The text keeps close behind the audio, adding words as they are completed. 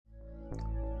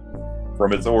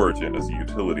From its origin as a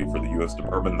utility for the U.S.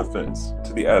 Department of Defense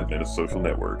to the advent of social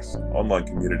networks, online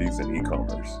communities, and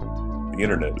e-commerce, the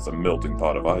internet is a melting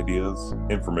pot of ideas,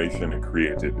 information, and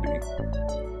creativity.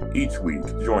 Each week,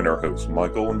 join our hosts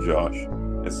Michael and Josh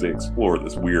as they explore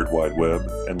this weird wide web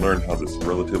and learn how this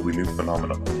relatively new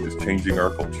phenomenon is changing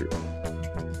our culture.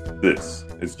 This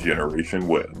is Generation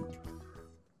Web.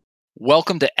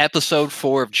 Welcome to episode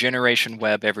 4 of Generation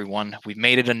Web, everyone. We've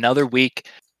made it another week.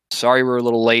 Sorry we're a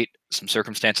little late. Some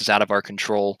circumstances out of our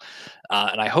control.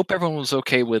 And I hope everyone was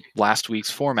okay with last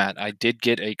week's format. I did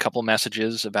get a couple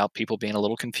messages about people being a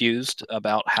little confused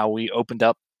about how we opened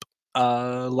up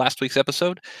last week's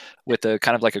episode with a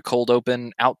kind of like a cold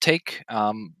open outtake.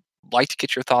 Like to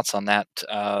get your thoughts on that,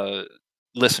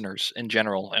 listeners in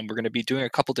general. And we're going to be doing a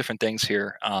couple different things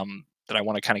here that I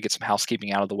want to kind of get some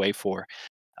housekeeping out of the way for.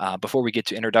 Before we get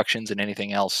to introductions and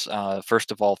anything else,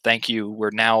 first of all, thank you.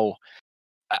 We're now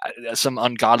some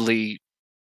ungodly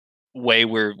way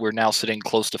we're now sitting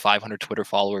close to 500 Twitter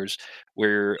followers.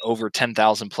 We're over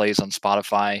 10,000 plays on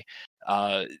Spotify.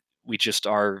 We just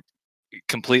are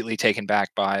completely taken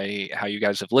back by how you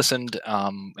guys have listened,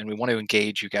 and we want to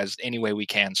engage you guys any way we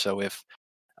can. So if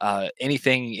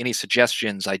any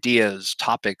suggestions, ideas,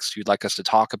 topics you'd like us to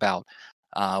talk about,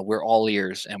 we're all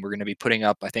ears, and we're going to be putting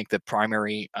up, I think the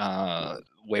primary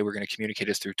way we're going to communicate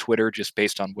is through Twitter, just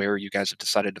based on where you guys have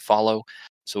decided to follow.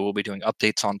 So we'll be doing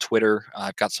updates on Twitter.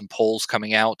 I've got some polls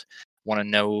coming out. Want to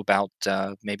know about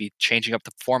maybe changing up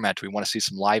the format. Do we want to see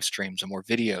some live streams and more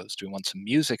videos? Do we want some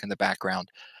music in the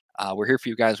background? We're here for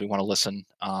you guys. We want to listen.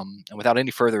 And without any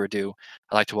further ado,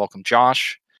 I'd like to welcome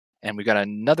Josh. And we've got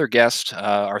another guest.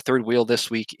 Our third wheel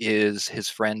this week is his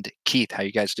friend Keith. How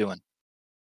you guys doing?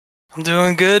 I'm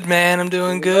doing good, man. I'm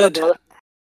doing good.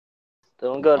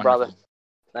 Doing good, brother.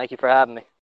 Thank you for having me.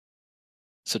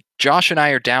 So Josh and I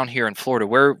are down here in Florida.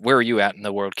 Where are you at in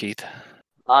the world, Keith?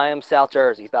 I am South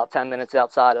Jersey, about 10 minutes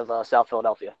outside of South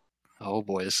Philadelphia. Oh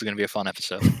boy, this is going to be a fun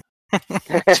episode.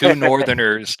 Two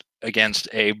Northerners against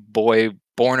a boy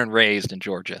born and raised in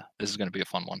Georgia. This is going to be a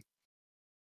fun one.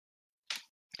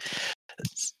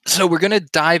 So we're going to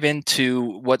dive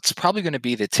into what's probably going to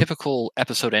be the typical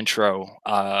episode intro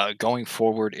going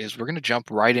forward. Is we're going to jump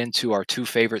right into our two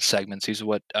favorite segments. These are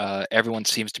what everyone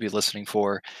seems to be listening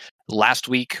for. Last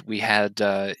week, we had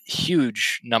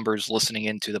huge numbers listening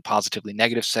into the Positively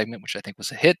Negative segment, which I think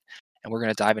was a hit. And we're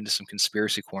going to dive into some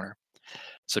Conspiracy Corner.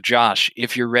 So Josh,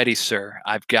 if you're ready, sir,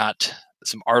 I've got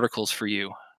some articles for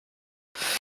you.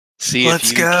 See if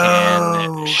you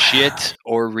can shit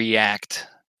or react.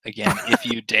 Again, if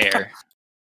you dare.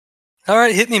 All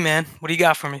right, hit me, man. What do you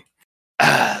got for me?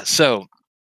 So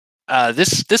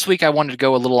this week I wanted to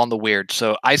go a little on the weird.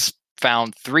 So I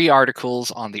found 3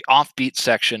 articles on the offbeat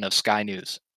section of Sky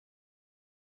News.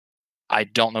 I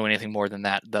don't know anything more than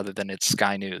that, other than it's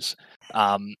Sky News.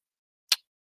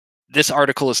 This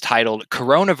article is titled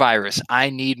 "Coronavirus, I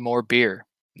Need More Beer.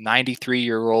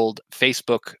 93-year-old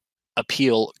Facebook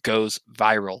appeal goes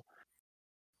viral."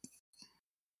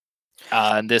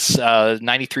 This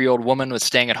 93-year-old woman was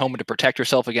staying at home to protect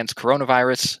herself against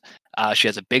coronavirus. She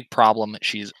has a big problem.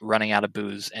 She's running out of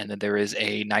booze. And then there is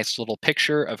a nice little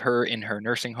picture of her in her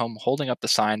nursing home holding up the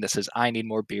sign that says, "I need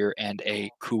more beer," and a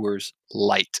Coors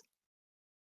Light.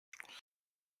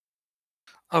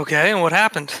 Okay, and what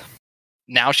happened?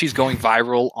 Now she's going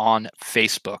viral on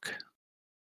Facebook.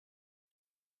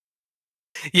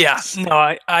 Yeah,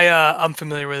 no, I'm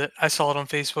familiar with it. I saw it on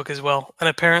Facebook as well. And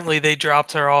apparently they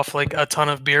dropped her off like a ton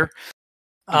of beer.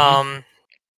 Man,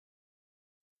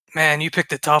 you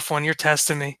picked a tough one. You're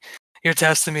testing me. You're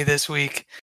testing me this week.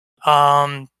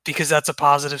 Because that's a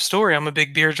positive story. I'm a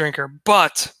big beer drinker.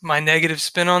 But my negative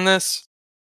spin on this,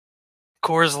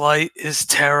 Coors Light is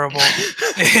terrible.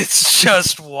 It's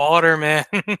just water, man.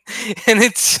 And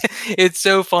it's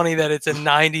so funny that it's a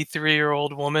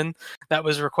 93-year-old woman that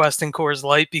was requesting Coors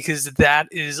Light, because that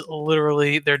is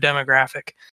literally their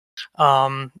demographic.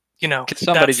 Can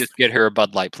somebody just get her a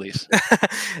Bud Light, please?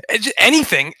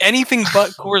 anything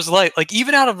but Coors Light. Like,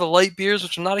 even out of the light beers,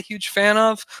 which I'm not a huge fan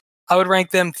of, I would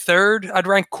rank them third. I'd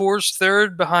rank Coors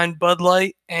third behind Bud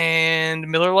Light and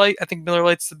Miller Lite. I think Miller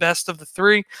Lite's the best of the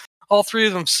 3. All 3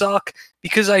 of them suck.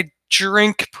 Because I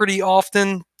drink pretty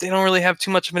often, they don't really have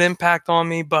too much of an impact on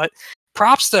me, but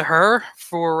props to her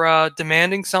for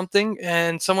demanding something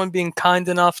and someone being kind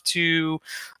enough to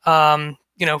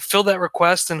fill that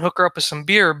request and hook her up with some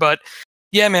beer. But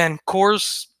yeah, man,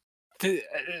 Coors,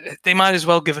 they might as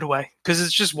well give it away, because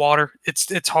it's just water.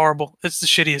 It's horrible. It's the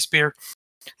shittiest beer.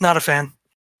 Not a fan.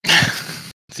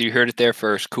 So you heard it there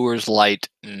first. Coors Light,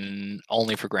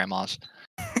 only for grandmas.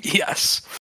 Yes.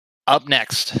 Up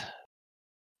next,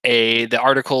 the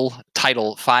article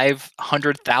title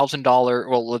 $500,000.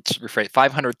 Well, let's rephrase,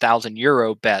 500,000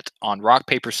 euro bet on rock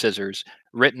paper scissors,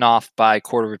 written off by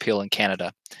Court of Appeal in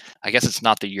Canada. I guess it's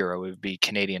not the euro; it would be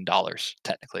Canadian dollars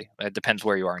technically. It depends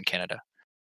where you are in Canada.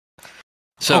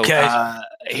 So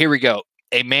here we go.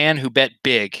 A man who bet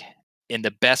big in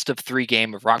the best of 3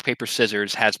 game of rock, paper,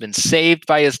 scissors has been saved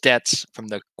by his debts from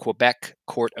the Quebec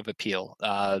Court of Appeal.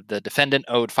 The defendant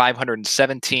owed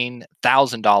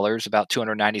 $517,000, about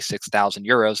 296,000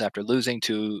 euros, after losing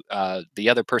to the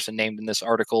other person named in this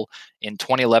article in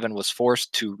 2011, was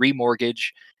forced to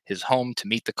remortgage his home to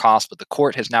meet the cost, but the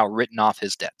court has now written off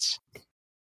his debts.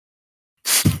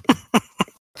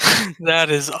 That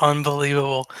is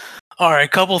unbelievable. All right,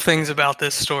 couple things about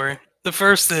this story. The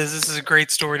first is this is a great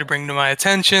story to bring to my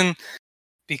attention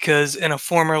because in a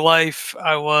former life,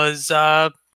 I was,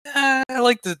 I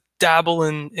like to dabble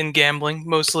in gambling,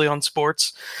 mostly on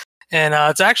sports. And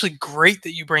it's actually great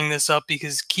that you bring this up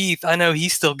because Keith, I know he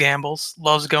still gambles,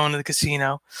 loves going to the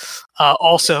casino.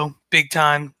 Also, big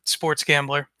time sports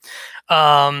gambler.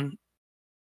 But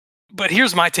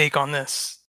here's my take on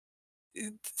this.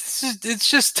 It's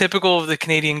just typical of the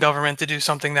Canadian government to do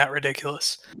something that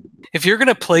ridiculous. If you're going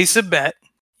to place a bet,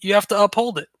 you have to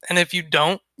uphold it. And if you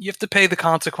don't, you have to pay the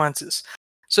consequences.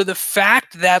 So the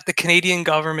fact that the Canadian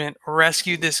government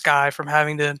rescued this guy from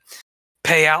having to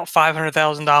pay out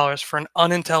 $500,000 for an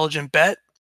unintelligent bet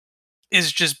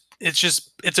is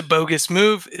it's a bogus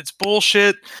move. It's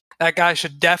bullshit. That guy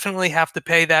should definitely have to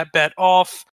pay that bet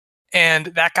off. And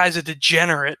that guy's a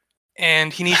degenerate.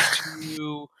 And he needs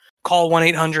to call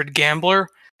 1-800-GAMBLER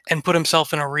and put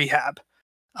himself in a rehab.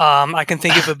 I can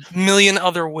think of a million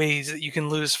other ways that you can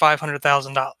lose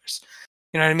 $500,000.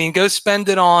 You know what I mean? Go spend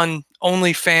it on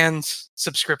OnlyFans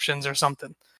subscriptions or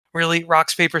something. Really?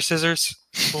 Rocks, paper, scissors?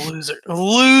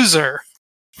 Loser.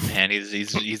 Man,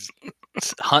 he's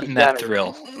hunting that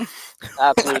thrill.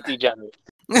 Absolute degenerate.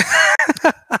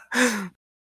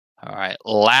 All right,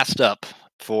 last up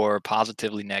for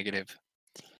positively negative.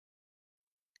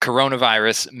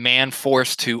 Coronavirus, man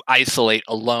forced to isolate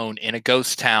alone in a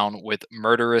ghost town with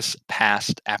murderous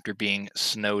past after being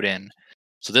snowed in.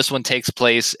 So this one takes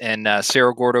place in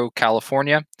Cerro Gordo,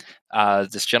 California.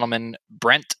 This gentleman,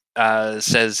 Brent,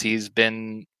 says he's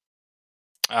been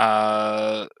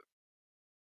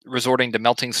resorting to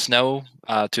melting snow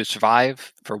to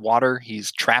survive for water.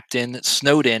 He's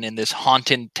snowed in this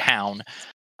haunted town.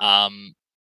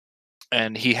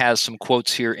 And he has some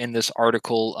quotes here in this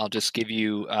article. I'll just give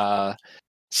you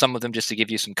some of them just to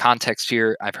give you some context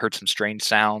here. I've heard some strange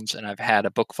sounds, and I've had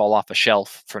a book fall off a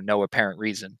shelf for no apparent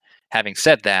reason. Having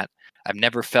said that, I've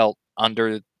never felt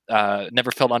under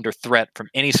threat from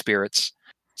any spirits.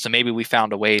 So maybe we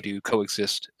found a way to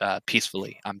coexist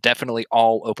peacefully. I'm definitely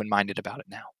all open-minded about it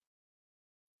now.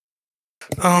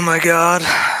 Oh my God,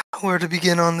 where to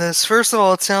begin on this? First of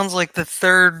all, it sounds like the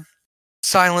third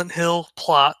Silent Hill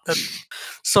plot that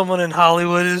someone in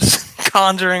Hollywood is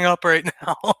conjuring up right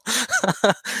now.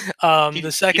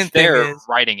 The second thing is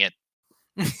writing it.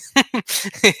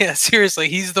 Yeah, seriously,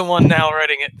 he's the one now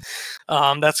writing it.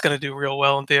 That's going to do real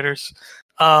well in theaters.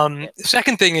 The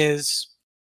second thing is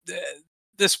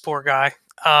this poor guy.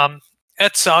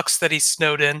 It sucks that he's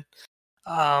snowed in.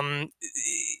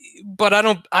 But I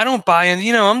don't buy in.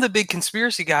 You know, I'm the big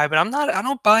conspiracy guy, but I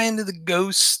don't buy into the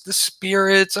ghosts, the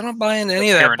spirits. I don't buy into any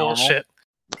of that bullshit.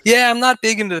 Yeah, I'm not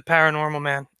big into the paranormal,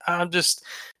 man.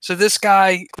 So this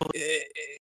guy.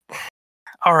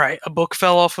 All right, a book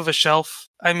fell off of a shelf.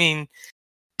 I mean,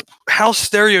 how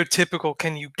stereotypical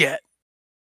can you get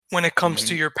when it comes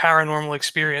to your paranormal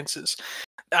experiences?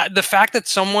 The fact that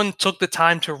someone took the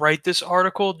time to write this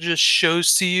article just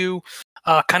shows to you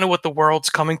kind of what the world's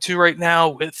coming to right now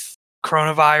with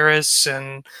coronavirus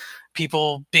and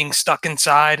people being stuck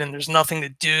inside and there's nothing to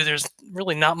do. There's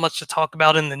really not much to talk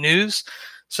about in the news.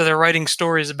 So they're writing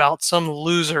stories about some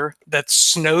loser that's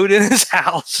snowed in his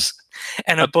house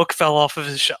and a book fell off of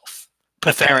his shelf.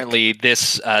 Pathetic. Apparently,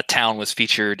 this town was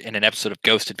featured in an episode of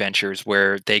Ghost Adventures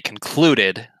where they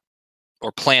concluded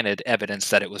or planted evidence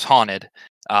that it was haunted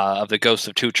of the ghosts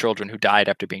of 2 children who died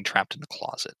after being trapped in the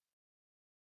closet.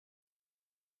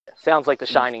 Sounds like The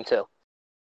Shining, too.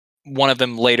 One of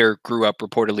them later grew up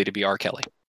reportedly to be R. Kelly.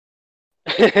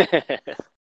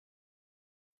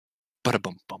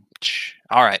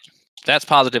 All right. That's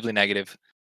positively negative.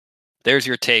 There's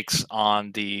your takes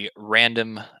on the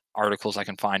random articles I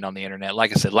can find on the internet.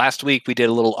 Like I said, last week we did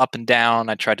a little up and down.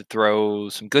 I tried to throw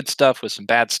some good stuff with some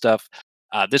bad stuff.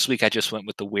 This week I just went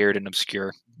with the weird and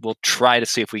obscure. We'll try to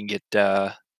see if we can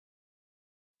get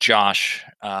Josh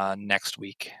next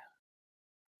week.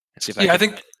 Let's see if I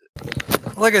think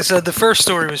like I said, the first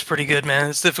story was pretty good, man.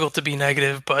 It's difficult to be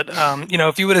negative, but you know,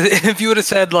 if you would have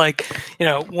said like, you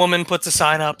know, woman puts a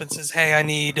sign up and says, "Hey, I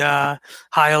need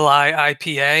High-Li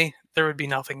IPA," there would be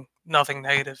nothing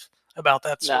negative about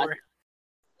that Nah, story.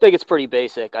 I think it's pretty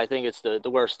basic. I think it's the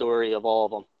worst story of all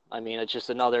of them. I mean, it's just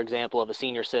another example of a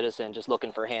senior citizen just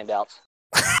looking for handouts.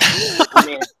 I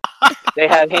mean, they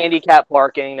have handicap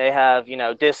parking. They have, you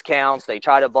know, discounts. They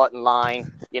try to butt in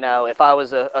line. You know, if I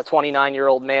was a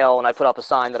 29-year-old male and I put up a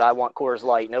sign that I want Coors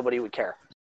Light, nobody would care.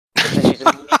 But since she's a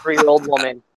 3-year-old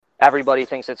woman, everybody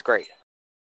thinks it's great.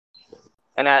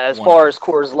 And as far as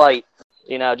Coors Light,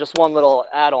 you know, just one little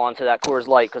add-on to that Coors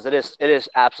Light, because it is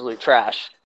absolute trash.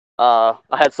 I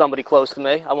had somebody close to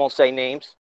me, I won't say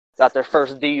names, got their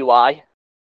first DUI.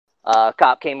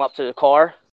 Cop came up to the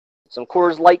car. Some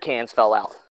Coors Light cans fell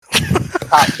out.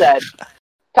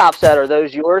 Cop said, "Are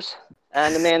those yours?"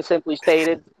 And the man simply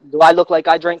stated, "Do I look like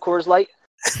I drink Coors Light?"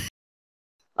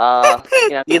 You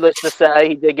know, needless to say,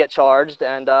 he did get charged,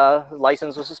 and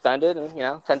license was suspended, and you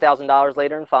know, $10,000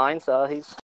 later in fines. So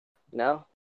he's, you know,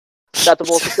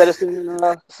 acceptable citizen in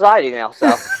society now.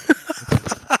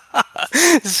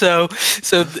 So,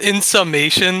 so in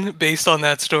summation, based on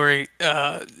that story,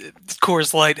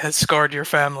 Coors Light has scarred your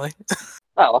family.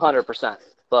 oh, 100%.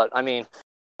 But I mean,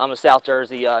 I'm a South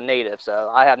Jersey native, so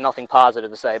I have nothing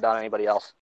positive to say about anybody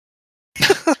else.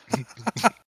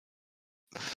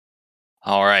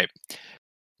 All right.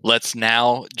 Let's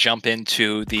now jump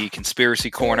into the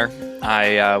conspiracy corner.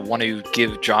 I want to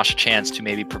give Josh a chance to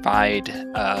maybe provide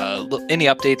any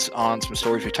updates on some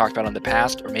stories we talked about in the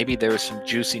past, or maybe there was some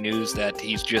juicy news that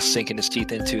he's just sinking his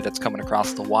teeth into that's coming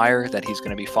across the wire that he's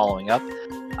going to be following up.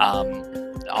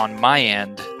 On my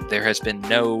end, there has been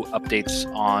no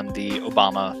updates on the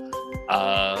Obama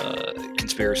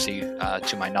conspiracy.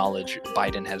 To my knowledge,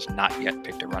 Biden has not yet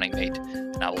picked a running mate.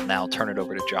 And I will now turn it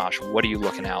over to Josh. What are you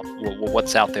looking out?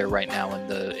 What's out there right now in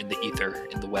the ether,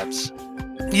 in the webs?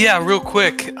 Yeah, real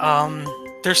quick.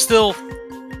 They're still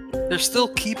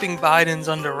keeping Biden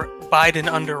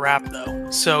under wrap though.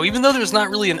 So even though there's not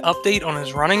really an update on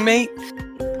his running mate,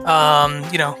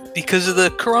 you know, because of the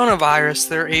coronavirus,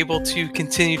 they're able to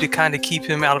continue to kind of keep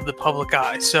him out of the public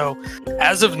eye. So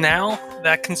as of now,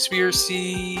 that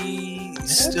conspiracy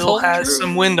still has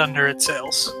some wind under its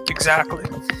sails. Exactly.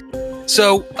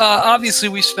 So obviously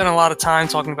we spent a lot of time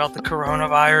talking about the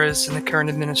coronavirus and the current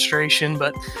administration,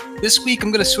 but this week I'm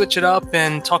going to switch it up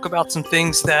and talk about some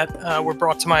things that were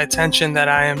brought to my attention that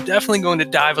I am definitely going to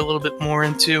dive a little bit more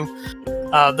into.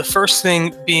 The first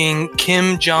thing being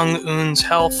Kim Jong-un's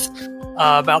health.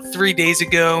 About 3 days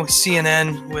ago,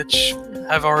 CNN, which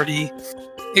I've already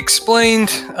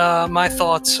explained my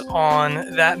thoughts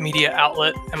on that media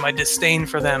outlet and my disdain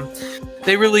for them,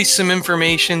 they released some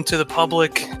information to the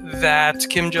public that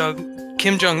Kim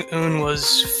Jong-un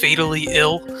was fatally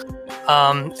ill.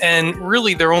 And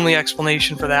really their only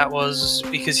explanation for that was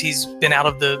because he's been out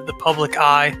of the public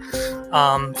eye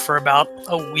for about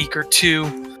a week or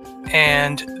two.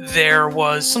 And there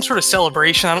was some sort of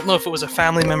celebration. I don't know if it was a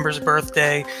family member's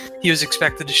birthday. He was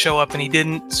expected to show up and he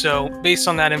didn't. So based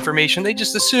on that information, they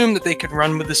just assumed that they could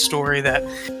run with the story that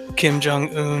Kim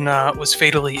Jong-un was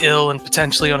fatally ill and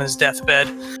potentially on his deathbed.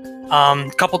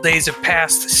 A couple days have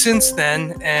passed since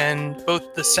then, and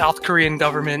both the South Korean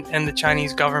government and the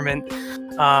Chinese government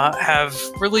have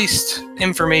released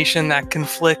information that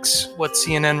conflicts what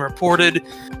CNN reported.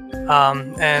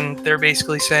 And they're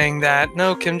basically saying that,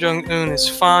 no, Kim Jong-un is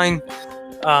fine.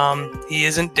 He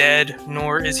isn't dead,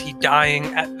 nor is he dying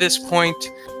at this point.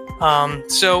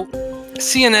 So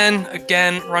CNN,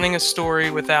 again, running a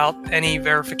story without any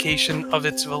verification of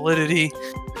its validity.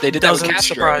 They did that with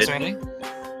Castro, surprise didn't me. they?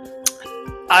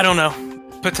 I don't know.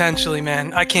 Potentially,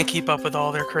 man. I can't keep up with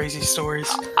all their crazy stories.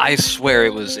 I swear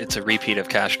it's a repeat of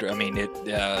Castro. I mean,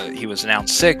 he was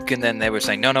announced sick, and then they were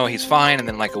saying, no, he's fine, and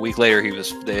then like a week later,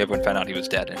 everyone found out he was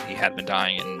dead, and he had been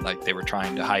dying, and like they were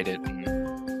trying to hide it.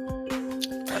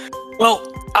 Well,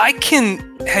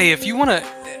 hey, if you want to,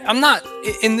 I'm not,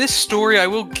 in this story, I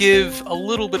will give a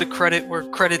little bit of credit where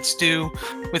credit's due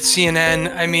with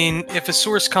CNN. I mean, if a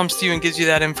source comes to you and gives you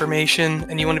that information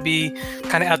and you want to be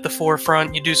kind of at the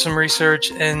forefront, you do some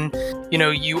research and, you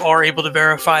know, you are able to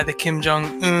verify that Kim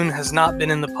Jong-un has not been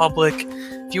in the public.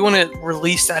 If you want to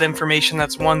release that information,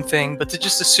 that's one thing, but to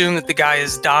just assume that the guy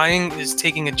is dying is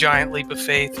taking a giant leap of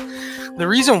faith. The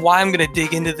reason why I'm going to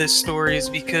dig into this story is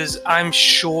because I'm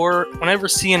sure whenever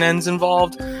CNN's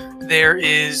involved, there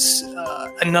is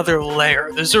another layer.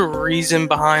 There's a reason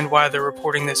behind why they're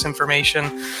reporting this information.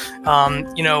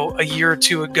 You know, a year or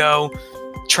two ago,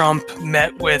 Trump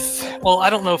met with, well, I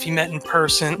don't know if he met in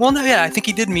person. Well, no, yeah, I think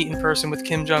he did meet in person with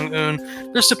Kim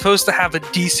Jong-un. They're supposed to have a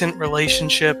decent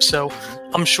relationship, so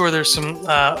I'm sure there's some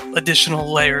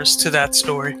additional layers to that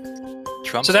story.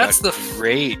 Trump's So that's got the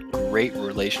great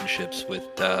relationships with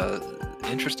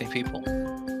interesting people.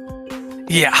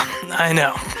 Yeah, I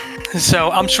know.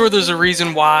 So I'm sure there's a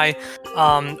reason why,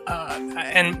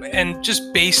 and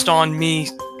just based on me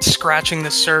scratching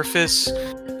the surface,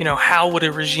 you know, how would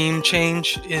a regime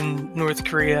change in North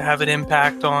Korea have an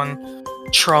impact on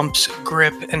Trump's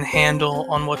grip and handle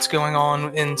on what's going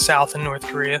on in South and North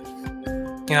Korea?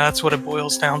 You know, that's what it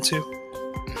boils down to.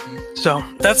 So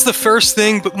that's the first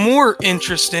thing, but more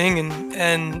interesting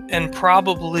and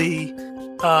probably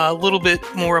a little bit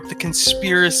more up the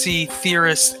conspiracy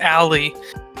theorist alley.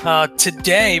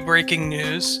 Today, breaking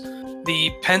news,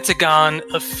 the Pentagon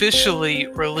officially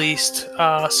released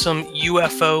some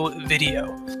UFO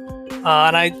video.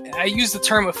 And I use the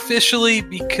term officially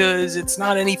because it's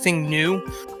not anything new.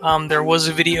 There was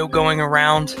a video going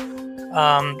around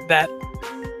that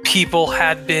people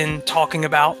had been talking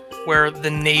about where the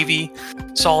Navy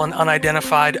saw an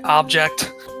unidentified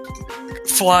object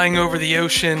flying over the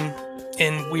ocean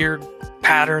in weird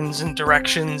patterns and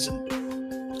directions,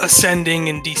 ascending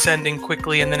and descending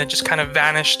quickly, and then it just kind of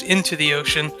vanished into the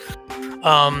ocean.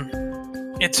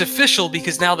 It's official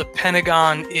because now the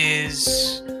Pentagon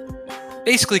is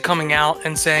basically coming out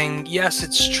and saying, yes,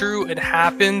 it's true, it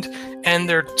happened, and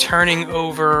they're turning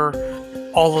over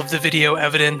all of the video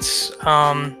evidence.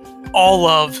 All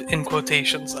of, in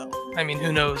quotations, though. I mean,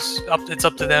 who knows? It's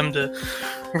up to them to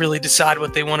really decide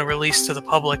what they want to release to the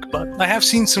public. But I have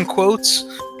seen some quotes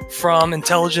from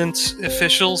intelligence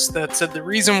officials that said the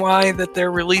reason why that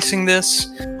they're releasing this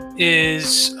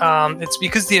is it's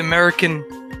because the American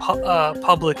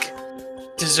public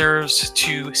deserves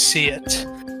to see it.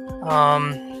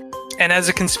 And as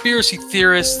a conspiracy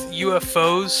theorist,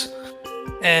 UFOs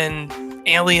and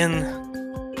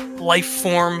alien life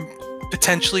form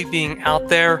potentially being out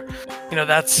there, you know,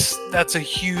 that's a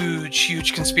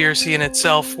huge conspiracy in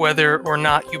itself, whether or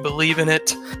not you believe in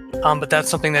it. But that's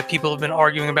something that people have been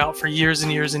arguing about for years and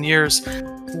years and years.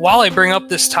 While I bring up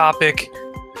this topic,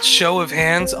 show of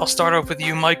hands, I'll start off with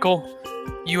you, Michael.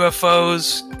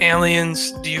 UFOs,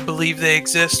 aliens, do you believe they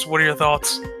exist? What are your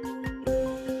thoughts?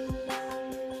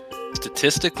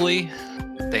 Statistically,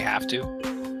 they have to.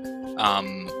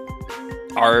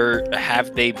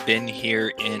 Have they been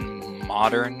here in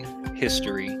modern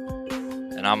history?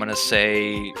 And I'm gonna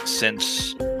say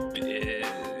since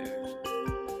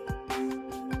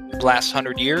last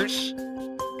 100 years.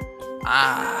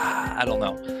 I don't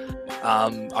know.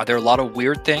 Are there a lot of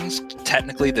weird things?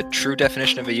 Technically, the true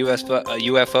definition of a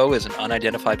UFO is an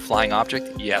unidentified flying object.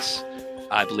 Yes,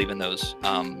 I believe in those.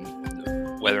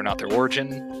 Whether or not their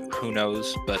origin, who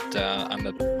knows? But I'm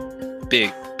a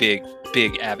big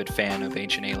avid fan of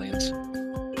Ancient Aliens.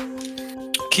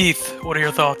 Keith, what are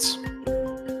your thoughts?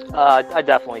 I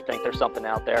definitely think there's something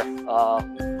out there.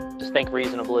 Just think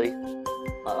reasonably.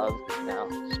 You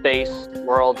know, space,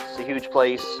 world, it's a huge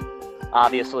place.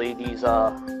 Obviously, these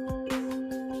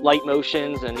light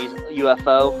motions and these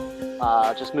UFO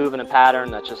just move in a pattern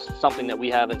that's just something that we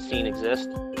haven't seen exist.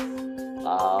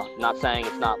 Not saying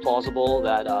it's not plausible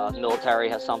that military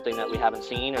has something that we haven't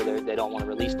seen or they don't want to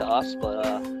release to us,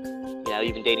 but you know,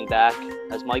 even dating back,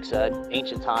 as Mike said,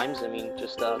 ancient times. I mean,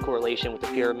 just a correlation with the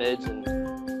pyramids and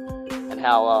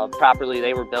how properly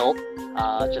they were built.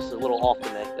 Just a little off to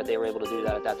me that they were able to do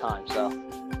that at that time. So,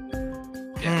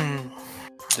 yeah.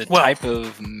 The type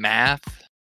of math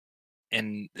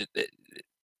and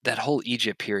that whole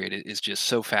Egypt period is just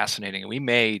so fascinating. And we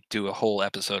may do a whole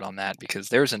episode on that because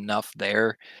there's enough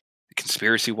there,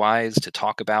 conspiracy-wise, to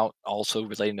talk about. Also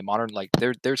relating to modern, like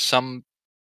there's some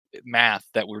math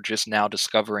that we're just now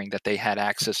discovering that they had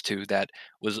access to that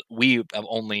we have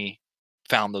only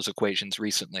found those equations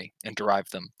recently and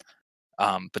derived them.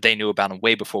 But they knew about them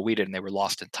way before we did, and they were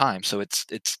lost in time. So it's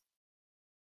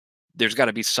there's got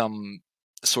to be some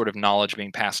sort of knowledge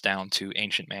being passed down to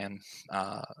ancient man,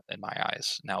 in my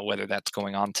eyes. Now, whether that's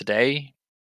going on today,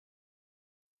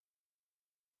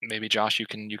 maybe Josh, you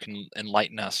can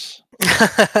enlighten us.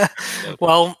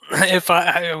 Well, if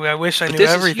I wish I knew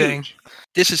everything.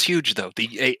 This is huge, though.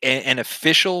 An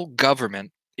official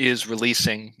government is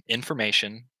releasing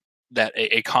information that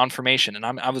a confirmation, and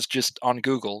I was just on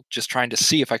Google just trying to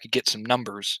see if I could get some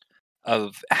numbers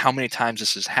of how many times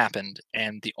this has happened,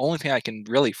 and the only thing I can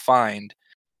really find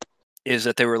is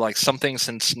that there were like something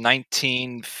since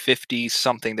 1950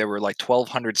 something. There were like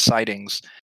 1,200 sightings,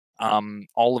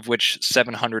 all of which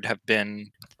 700 have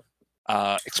been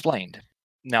explained.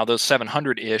 Now those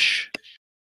 700-ish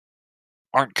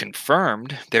aren't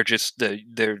confirmed. They're just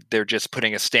they're just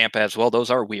putting a stamp as, well, those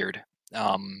are weird.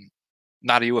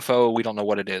 Not a UFO. We don't know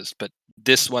what it is, but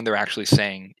this one they're actually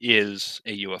saying is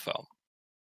a UFO.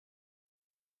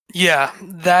 Yeah,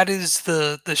 that is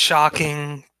the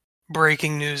shocking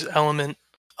breaking news element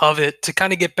of it. To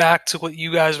kind of get back to what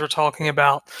you guys were talking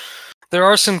about, there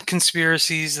are some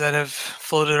conspiracies that have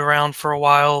floated around for a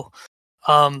while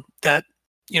that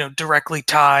directly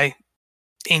tie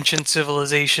ancient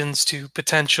civilizations to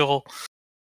potential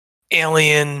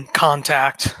alien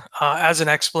contact as an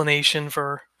explanation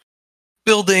for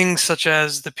buildings such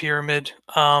as the pyramid.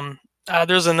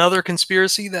 There's another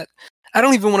conspiracy that I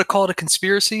don't even want to call it a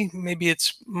conspiracy. Maybe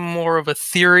it's more of a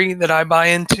theory that I buy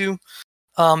into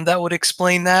that would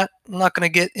explain that. I'm not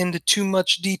going to get into too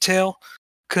much detail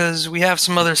because we have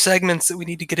some other segments that we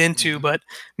need to get into. But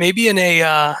maybe in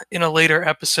a later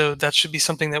episode, that should be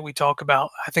something that we talk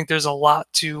about. I think there's a lot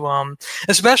to,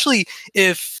 especially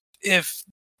if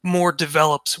more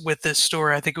develops with this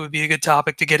story. I think it would be a good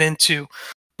topic to get into.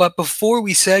 But before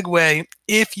we segue,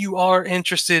 if you are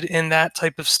interested in that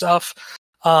type of stuff,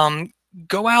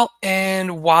 go out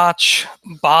and watch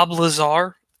Bob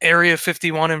Lazar, Area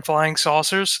 51 and Flying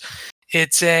Saucers.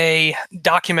 It's a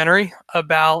documentary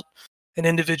about an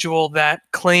individual that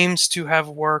claims to have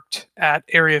worked at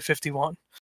Area 51.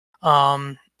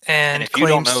 And if you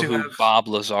don't claims know to who have... Bob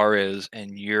Lazar is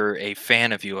and you're a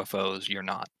fan of UFOs, you're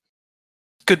not.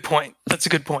 Good point. That's a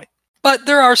good point. But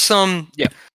there are some,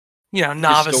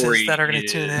 novices that are going to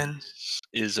tune in.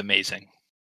 Is amazing.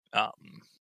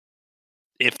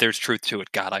 If there's truth to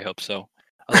it, God, I hope so.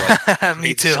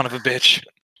 Me too. Son of a bitch.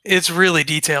 It's really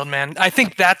detailed, man. I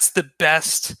think that's the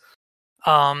best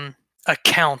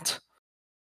account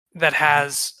that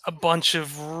has a bunch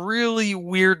of really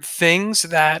weird things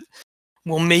that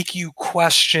will make you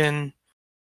question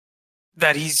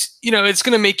that he's, it's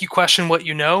going to make you question what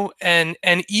you know. And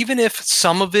even if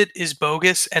some of it is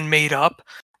bogus and made up,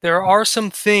 there are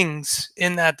some things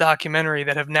in that documentary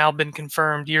that have now been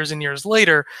confirmed years and years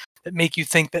later that make you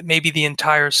think that maybe the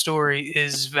entire story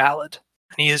is valid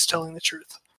and he is telling the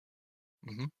truth.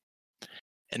 Mm-hmm.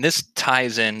 And this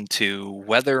ties into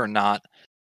whether or not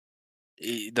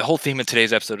the whole theme of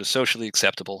today's episode is socially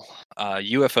acceptable.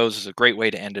 UFOs is a great way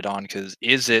to end it on, because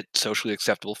is it socially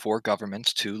acceptable for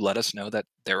governments to let us know that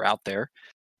they're out there,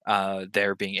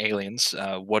 they're being aliens?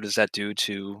 What does that do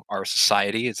to our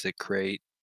society? Does it create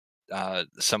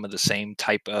some of the same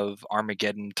type of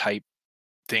Armageddon type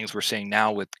things we're seeing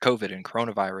now with COVID and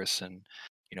coronavirus and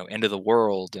end of the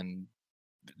world? And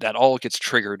that all gets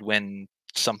triggered when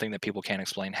something that people can't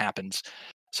explain happens.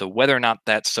 So whether or not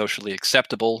that's socially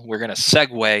acceptable, we're going to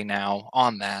segue now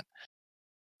on that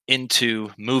into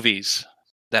movies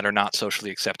that are not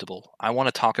socially acceptable. I want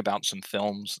to talk about some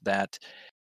films that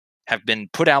have been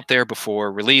put out there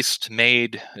before, released,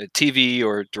 made, TV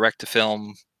or direct to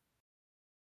film.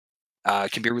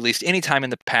 Can be released anytime in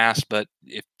the past, but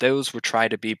if those were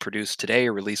tried to be produced today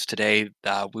or released today,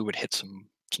 we would hit some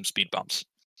speed bumps.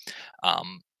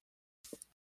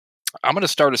 I'm going to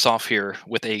start us off here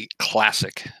with a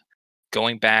classic,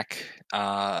 going back to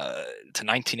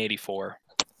 1984,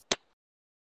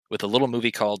 with a little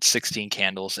movie called 16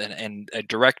 Candles, and a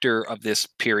director of this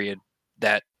period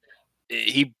that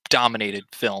he dominated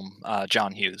film,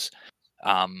 John Hughes.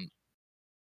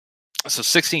 So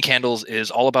 16 Candles is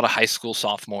all about a high school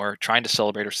sophomore trying to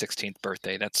celebrate her 16th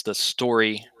birthday. That's the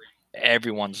story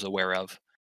everyone's aware of.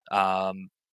 And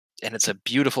it's a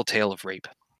beautiful tale of rape.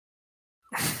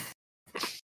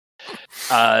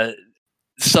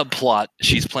 Subplot,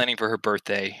 she's planning for her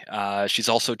birthday. She's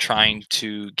also trying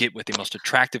to get with the most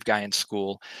attractive guy in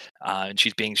school. And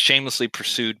she's being shamelessly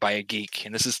pursued by a geek.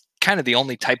 And this is kind of the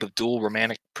only type of dual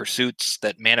romantic pursuits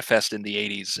that manifest in the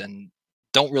 80s and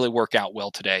don't really work out well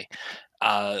today.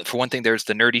 For one thing, there's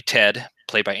the nerdy Ted,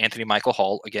 played by Anthony Michael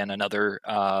Hall. Again, another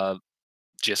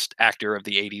just actor of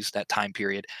the 80s, that time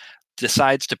period.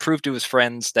 Decides to prove to his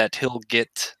friends that he'll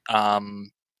get Molly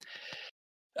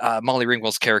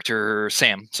Ringwald's character,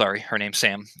 Sam, her name's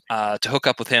Sam, to hook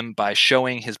up with him by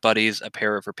showing his buddies a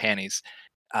pair of her panties.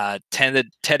 Ted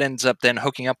ends up then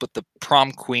hooking up with the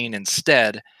prom queen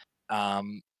instead.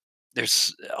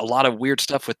 There's a lot of weird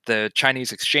stuff with the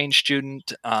Chinese exchange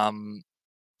student.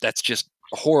 That's just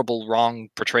a horrible, wrong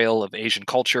portrayal of Asian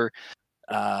culture.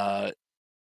 And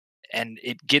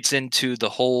it gets into the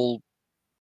whole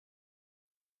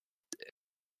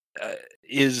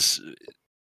is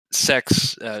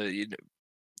sex,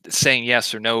 saying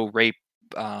yes or no, rape,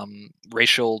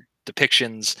 racial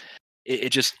depictions. It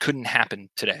just couldn't happen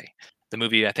today. The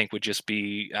movie, I think, would just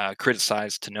be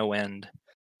criticized to no end.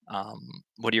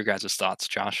 What are your guys' thoughts,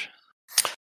 Josh?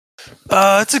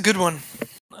 It's a good one.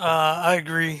 I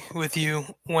agree with you.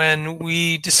 When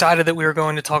we decided that we were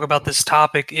going to talk about this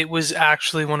topic, it was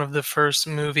actually one of the first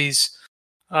movies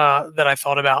that I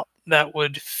thought about that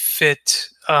would fit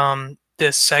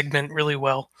this segment really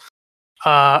well.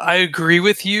 I agree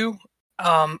with you.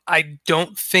 I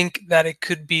don't think that it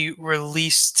could be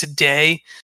released today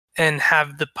and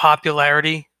have the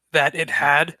popularity that it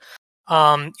had.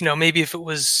 Maybe if it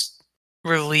was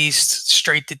released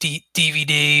straight to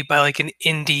DVD by like an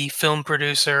indie film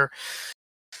producer,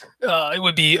 it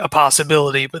would be a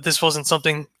possibility. But this wasn't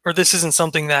something, or this isn't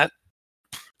something that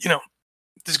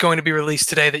is going to be released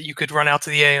today that you could run out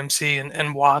to the AMC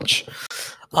and watch.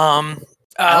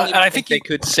 I think they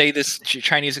could say this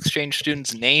Chinese exchange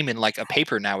student's name in like a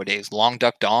paper nowadays. Long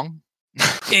Duck Dong.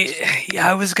 Yeah,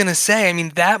 I was gonna say. I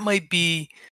mean, that might be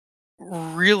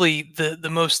really the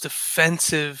most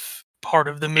offensive part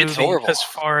of the movie as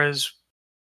far as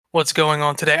what's going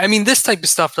on today. I mean, this type of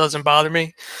stuff doesn't bother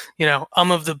me.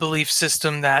 I'm of the belief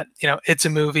system that it's a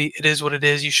movie. It is what it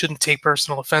is. You shouldn't take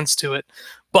personal offense to it.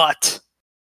 But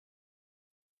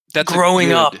that's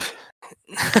growing up.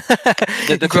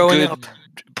 That's growing a good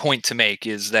point to make,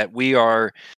 is that we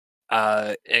are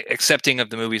accepting of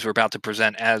the movies we're about to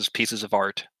present as pieces of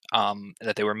art,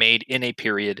 that they were made in a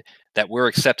period that were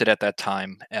accepted at that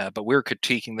time, but we're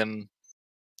critiquing them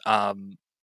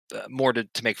more to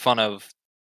make fun of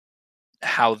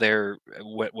how they're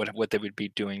what they would be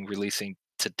doing releasing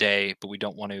today, but we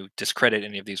don't want to discredit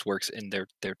any of these works in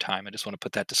their time. I just want to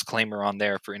put that disclaimer on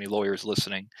there for any lawyers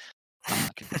listening.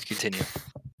 Continue.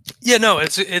 Yeah, no,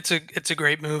 it's a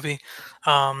great movie.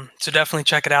 So definitely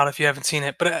check it out if you haven't seen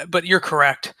it. But you're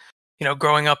correct.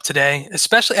 Growing up today,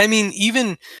 especially, I mean,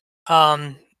 even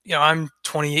I'm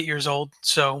 28 years old,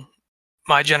 so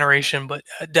my generation, but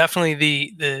definitely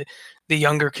the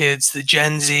younger kids, the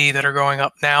Gen Z that are growing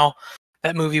up now,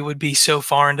 that movie would be so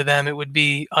foreign to them. It would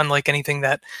be unlike anything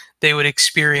that they would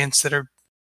experience that are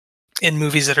in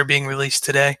movies that are being released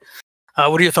today.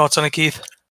 What are your thoughts on it, Keith?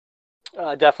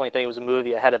 I definitely think it was a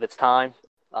movie ahead of its time.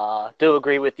 Do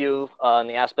agree with you in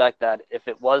the aspect that if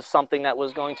it was something that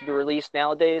was going to be released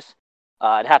nowadays,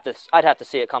 I'd have to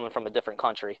see it coming from a different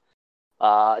country.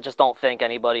 I just don't think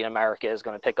anybody in America is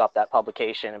going to pick up that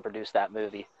publication and produce that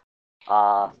movie.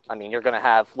 I mean, you're going to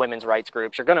have women's rights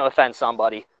groups. You're going to offend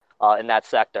somebody in that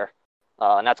sector,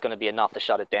 and that's going to be enough to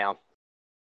shut it down.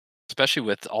 Especially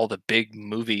with all the big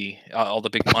all the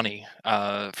big money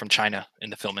from China in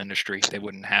the film industry, they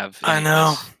wouldn't have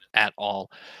at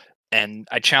all. And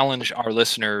I challenge our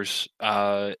listeners,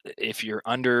 if you're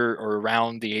under or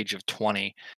around the age of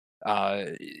 20,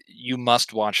 you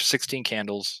must watch 16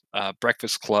 Candles,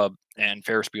 Breakfast Club, and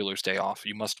Ferris Bueller's Day Off.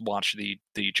 You must watch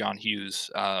the John Hughes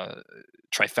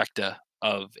trifecta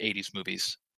of 80s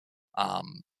movies.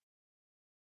 And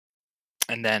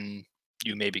then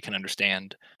you maybe can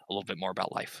understand a little bit more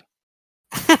about life.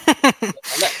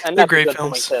 and that's great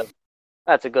films.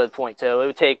 That's a good point too. It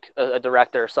would take a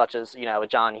director such as a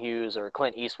John Hughes or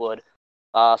Clint Eastwood,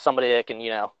 somebody that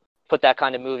can put that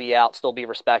kind of movie out, still be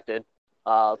respected,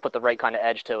 put the right kind of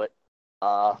edge to it.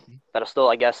 That'll still,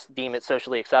 I guess, deem it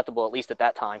socially acceptable, at least at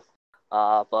that time.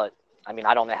 But I mean,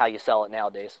 I don't know how you sell it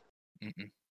nowadays.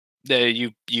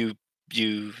 You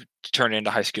turn it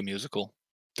into High School Musical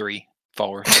 3,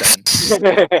 4, 7.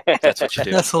 That's what you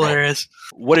do. That's hilarious.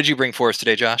 What did you bring for us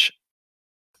today, Josh?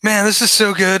 Man, this is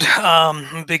so good.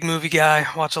 I'm a big movie guy.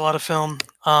 Watch a lot of film.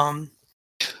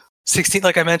 16,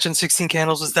 like I mentioned, 16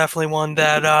 Candles was definitely one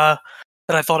that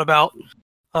I thought about.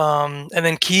 And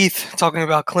then Keith talking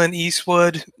about Clint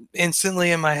Eastwood,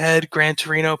 instantly in my head, Gran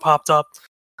Torino popped up.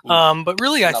 But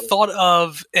really, I thought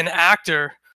of an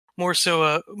actor more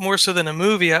so than a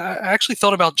movie. I actually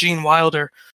thought about Gene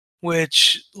Wilder,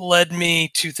 which led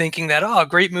me to thinking that a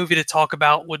great movie to talk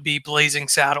about would be Blazing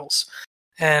Saddles.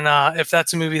 And if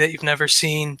that's a movie that you've never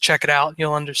seen, check it out.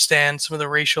 You'll understand some of the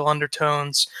racial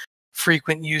undertones,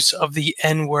 frequent use of the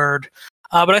N-word.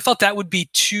 But I thought that would be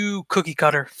too cookie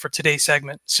cutter for today's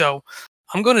segment. So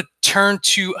I'm going to turn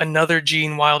to another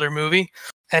Gene Wilder movie,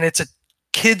 and it's a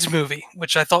kids movie,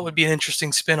 which I thought would be an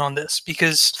interesting spin on this,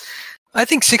 because I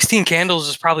think 16 Candles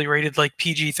is probably rated like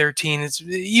PG-13. It's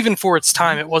even for its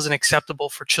time, it wasn't acceptable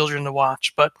for children to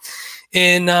watch. But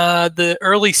in the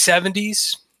early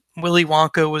 70s, Willy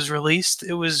Wonka was released.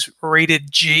 It was rated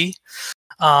G.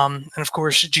 And of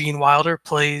course, Gene Wilder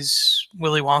plays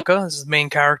Willy Wonka as the main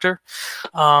character.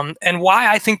 And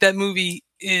why I think that movie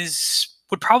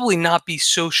would probably not be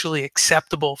socially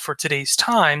acceptable for today's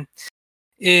time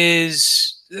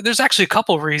is there's actually a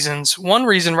couple of reasons. One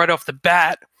reason right off the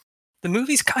bat, the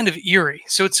movie's kind of eerie.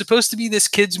 So it's supposed to be this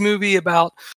kid's movie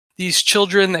about these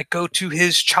children that go to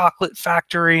his chocolate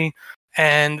factory,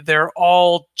 and they're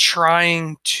all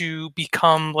trying to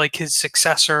become like his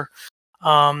successor.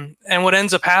 And what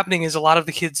ends up happening is a lot of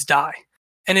the kids die.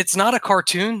 And it's not a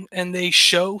cartoon, and they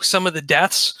show some of the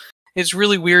deaths. It's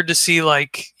really weird to see,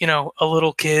 like, you know, a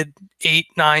little kid, 8,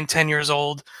 9, 10 years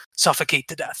old, suffocate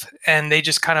to death. And they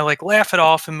just kind of like laugh it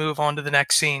off and move on to the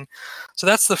next scene. So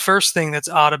that's the first thing that's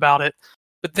odd about it.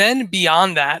 But then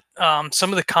beyond that,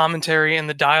 some of the commentary and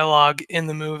the dialogue in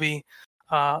the movie,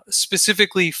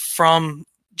 specifically from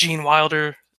Gene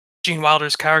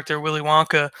Wilder's character, Willy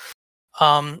Wonka,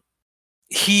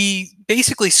 he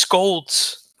basically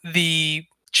scolds the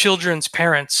children's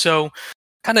parents. So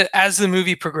kind of as the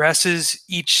movie progresses,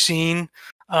 each scene,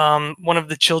 one of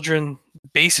the children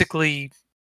basically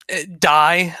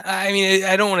die. I mean,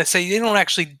 I don't want to say they don't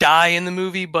actually die in the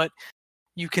movie, but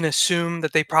you can assume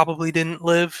that they probably didn't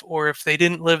live, or if they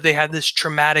didn't live, they had this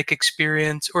traumatic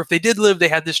experience, or if they did live, they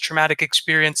had this traumatic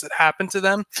experience that happened to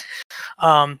them.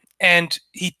 And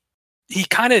he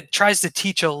kind of tries to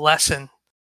teach a lesson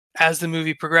as the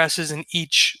movie progresses, and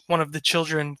each one of the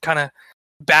children kind of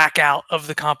back out of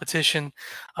the competition.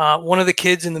 One of the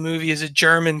kids in the movie is a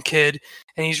German kid,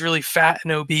 and he's really fat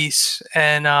and obese,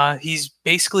 and he's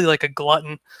basically like a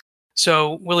glutton.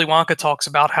 So Willy Wonka talks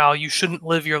about how you shouldn't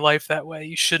live your life that way.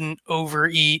 You shouldn't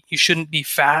overeat. You shouldn't be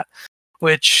fat,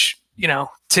 which, you know,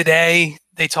 today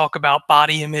they talk about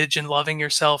body image and loving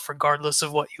yourself regardless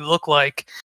of what you look like.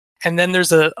 And then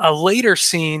there's a later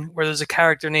scene where there's a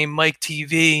character named Mike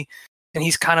TV, and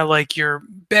he's kind of like your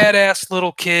badass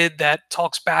little kid that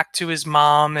talks back to his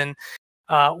mom and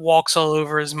walks all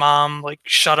over his mom, like,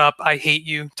 shut up, I hate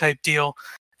you type deal.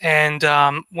 And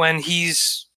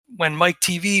when Mike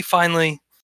TV finally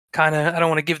kind of, I don't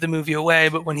want to give the movie away,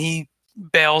 but when he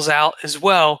bails out as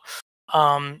well,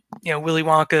 you know, Willy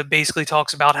Wonka basically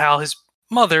talks about how his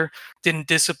mother didn't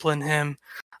discipline him.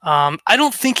 I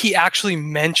don't think he actually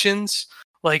mentions,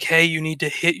 like, hey, you need to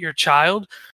hit your child,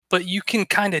 but you can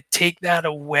kind of take that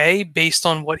away based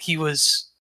on what he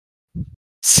was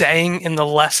saying in the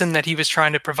lesson that he was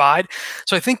trying to provide.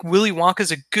 So I think Willy Wonka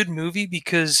is a good movie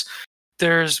because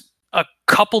there's a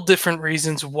couple different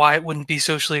reasons why it wouldn't be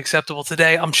socially acceptable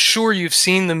today. I'm sure you've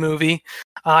seen the movie.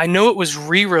 I know it was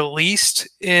re-released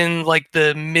in like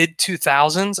the mid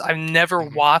 2000s. I've never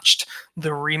watched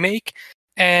the remake,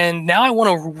 and now I want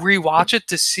to rewatch it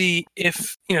to see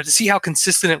if, you know, to see how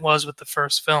consistent it was with the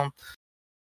first film.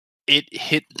 It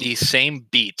hit the same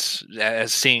beats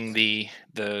as seeing the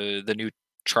new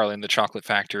Charlie and the Chocolate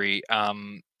Factory,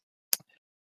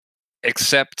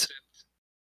 except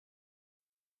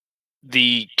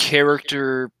the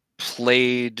character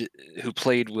who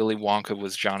played Willy Wonka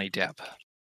was Johnny Depp.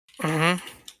 Mm-hmm.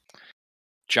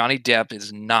 Johnny Depp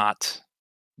is not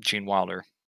Gene Wilder.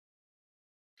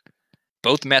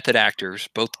 Both method actors,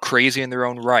 both crazy in their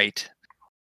own right,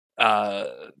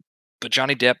 but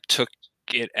Johnny Depp took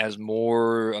it as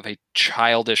more of a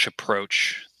childish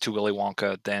approach to Willy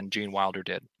Wonka than Gene Wilder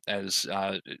did, as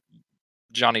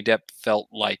Johnny Depp felt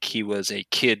like he was a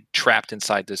kid trapped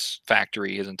inside this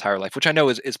factory his entire life, which I know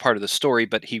is part of the story,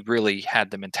 but he really had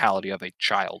the mentality of a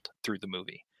child through the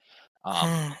movie.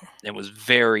 It was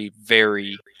very,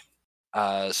 very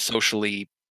socially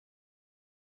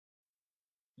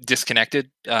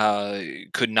disconnected,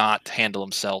 could not handle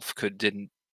himself, didn't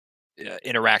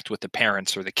interact with the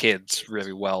parents or the kids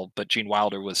really well. But Gene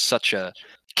Wilder was such a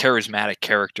charismatic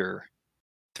character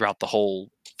throughout the whole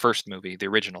first movie, the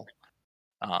original.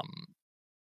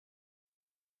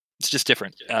 It's just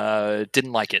different.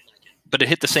 Didn't like it, but it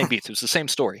hit the same beats. It was the same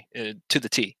story to the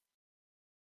T.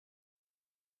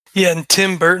 Yeah, and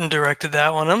Tim Burton directed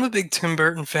that one. I'm a big Tim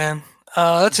Burton fan.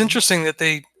 That's interesting that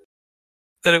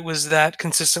it was that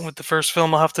consistent with the first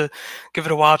film. I'll have to give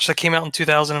it a watch. That came out in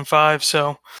 2005.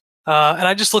 So, and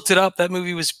I just looked it up. That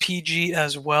movie was PG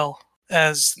as well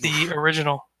as the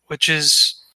original, which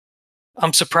is,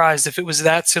 I'm surprised if it was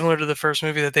that similar to the first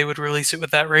movie that they would release it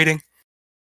with that rating.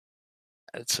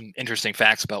 Some interesting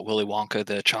facts about Willy Wonka.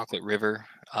 The chocolate river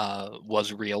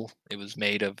was real. It was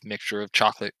made of mixture of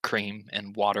chocolate cream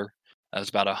and water. It was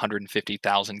about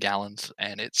 150,000 gallons,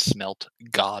 and it smelt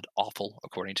god awful,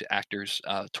 according to actors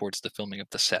towards the filming of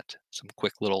the set. Some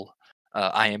quick little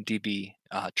IMDb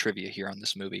trivia here on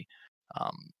this movie.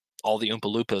 All the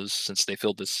Oompa Loompas, since they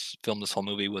filmed this whole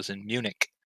movie, was in Munich.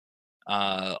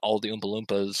 All the Oompa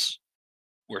Loompas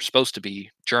were supposed to be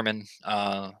German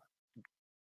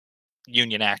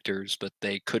union actors, but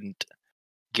they couldn't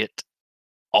get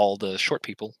all the short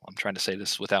people, I'm trying to say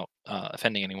this without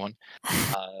offending anyone,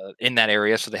 in that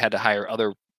area, so they had to hire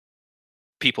other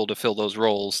people to fill those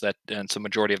roles and so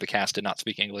majority of the cast did not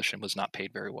speak English and was not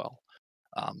paid very well.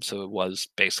 So it was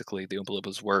basically the Oompa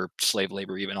Loompas were slave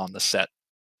labor even on the set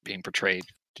being portrayed,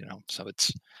 so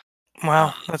it's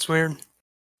Wow, that's weird.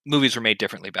 movies were made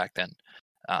differently back then.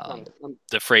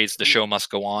 The phrase "the show must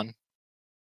go on"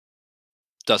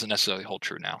 doesn't necessarily hold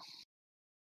true now.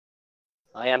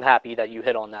 I am happy that you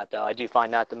hit on that, though. I do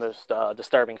find that the most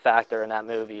disturbing factor in that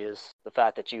movie is the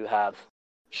fact that you have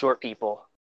short people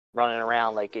running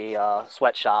around like a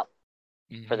sweatshop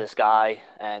for this guy,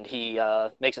 and he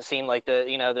makes it seem like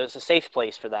there's a safe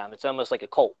place for them. It's almost like a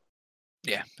cult.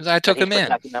 Yeah, because I took them in.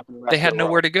 They had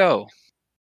nowhere to go.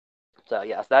 So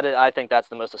yes, I think that's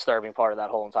the most disturbing part of that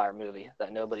whole entire movie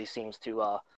that nobody seems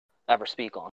to ever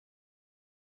speak on.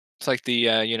 It's like the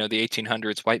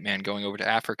 1800s white man going over to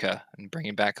Africa and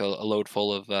bringing back a load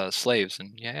full of slaves,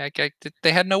 and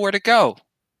they had nowhere to go.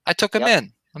 I took them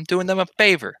in. I'm doing them a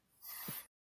favor.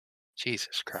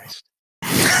 Jesus Christ!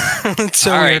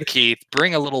 So all right, weird. Keith,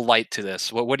 bring a little light to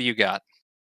this. What do you got?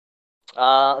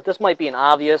 This might be an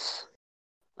obvious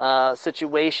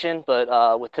situation,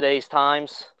 but with today's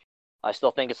times, I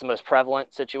still think it's the most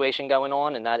prevalent situation going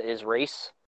on, and that is race.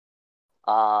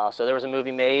 So there was a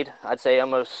movie made, I'd say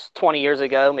almost 20 years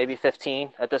ago, maybe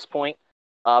 15 at this point,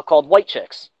 called White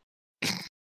Chicks.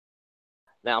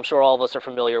 Now, I'm sure all of us are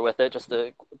familiar with it. Just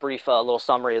a brief little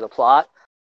summary of the plot.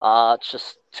 It's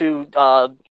just two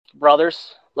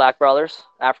brothers, black brothers,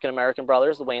 African-American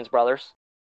brothers, the Wayans brothers,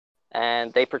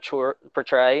 and they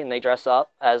portray and they dress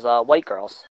up as white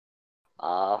girls.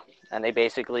 And they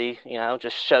basically,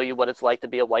 just show you what it's like to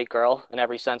be a white girl in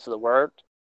every sense of the word.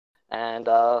 And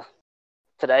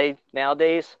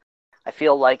nowadays, I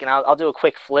feel like, and I'll do a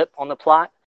quick flip on the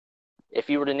plot. If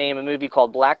you were to name a movie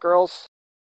called Black Girls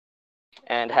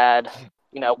and had,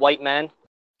 white men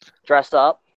dressed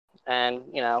up and,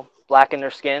 blacken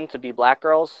their skin to be black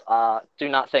girls, do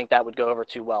not think that would go over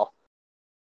too well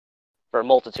for a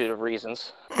multitude of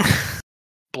reasons.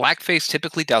 Blackface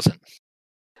typically doesn't.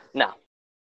 No,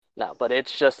 but it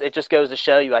just goes to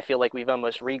show you, I feel like we've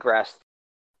almost regressed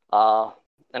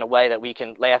in a way that we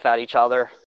can laugh at each other.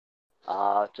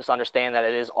 Just understand that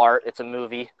it is art. It's a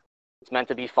movie. It's meant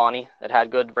to be funny. It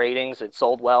had good ratings. It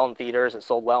sold well in theaters. It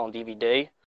sold well on DVD.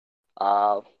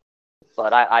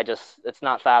 But it's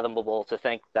not fathomable to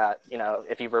think that,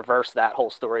 if you reverse that whole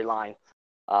storyline,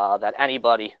 that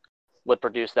anybody would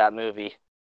produce that movie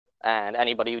and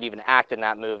anybody would even act in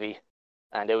that movie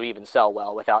and it would even sell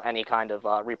well without any kind of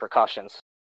repercussions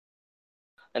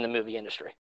in the movie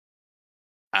industry.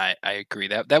 I agree.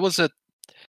 That was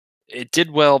it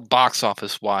did well box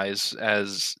office wise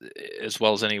as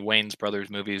well as any Wayans Brothers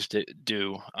movies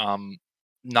do.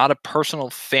 Not a personal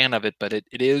fan of it, but it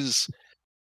is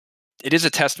a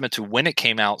testament to when it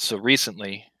came out so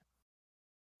recently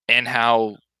and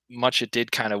how much it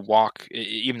did kind of walk,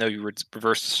 even though you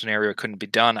reversed the scenario, it couldn't be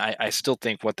done. I still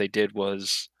think what they did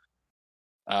was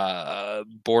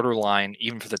borderline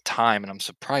even for the time, and I'm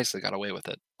surprised they got away with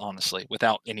it, honestly,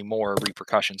 without any more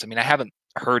repercussions. I mean, I haven't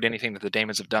heard anything that the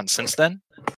Damons have done since then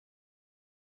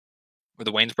with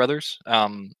the Wayans brothers. I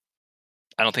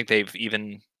don't think they've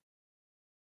even,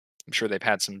 I'm sure they've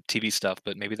had some TV stuff,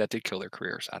 but maybe that did kill their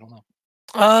careers. I don't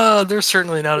know. They're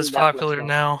certainly not as popular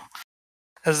now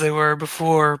as they were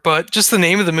before, but just the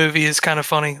name of the movie is kind of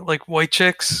funny, like White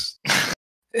Chicks.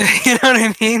 You know what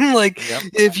I mean? Like, Yep.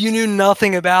 If you knew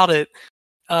nothing about it,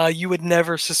 you would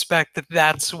never suspect that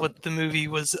that's what the movie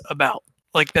was about.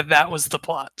 Like, that was the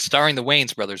plot. Starring the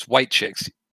Wayans brothers, White Chicks.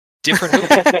 Different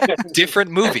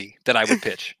movie that I would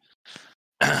pitch.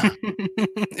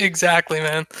 Exactly,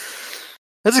 man.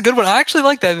 That's a good one. I actually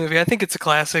like that movie. I think it's a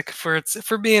classic for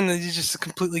being just a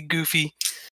completely goofy,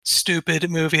 stupid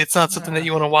movie. It's not something that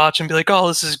you want to watch and be like, "Oh,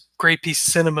 this is a great piece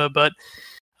of cinema." But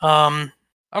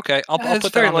okay, I'll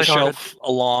put that on the shelf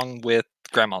along with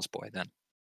Grandma's Boy then.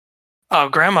 Oh,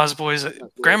 Grandma's Boy is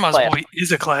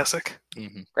a classic.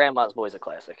 Mm-hmm. Grandma's Boy is a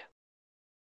classic.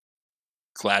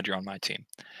 Glad you're on my team.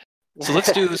 So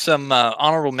let's do some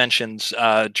honorable mentions.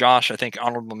 Josh, I think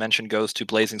honorable mention goes to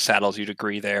Blazing Saddles. You'd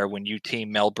agree there when you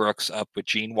team Mel Brooks up with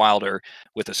Gene Wilder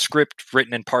with a script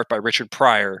written in part by Richard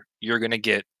Pryor, you're going to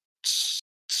get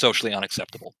socially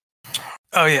unacceptable.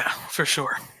 Oh, yeah, for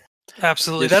sure.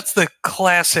 Absolutely. That's the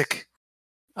classic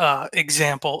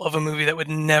example of a movie that would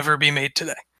never be made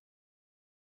today.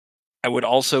 I would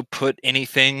also put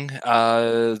anything,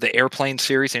 the Airplane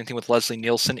series, anything with Leslie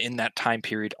Nielsen in that time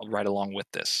period right along with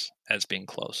this as being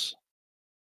close.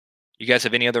 You guys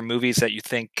have any other movies that you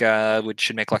think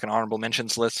should make like an honorable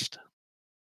mentions list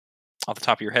off the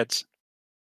top of your heads?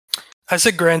 I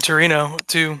said Gran Torino,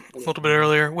 too, a little bit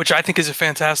earlier, which I think is a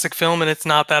fantastic film, and it's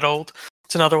not that old.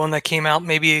 It's another one that came out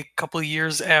maybe a couple of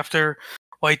years after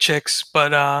White Chicks,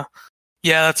 but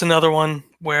yeah, that's another one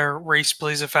where race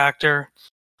plays a factor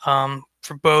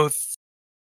for both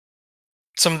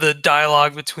some of the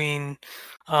dialogue between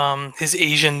his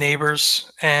Asian neighbors,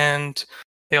 and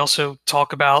they also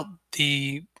talk about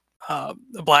the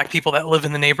black people that live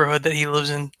in the neighborhood that he lives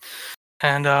in.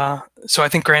 And so I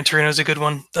think Gran Torino is a good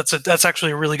one. That's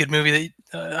actually a really good movie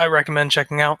that I recommend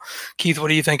checking out. Keith,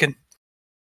 what are you thinking?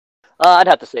 I'd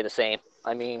have to say the same.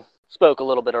 I mean, spoke a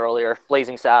little bit earlier.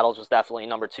 Blazing Saddles was definitely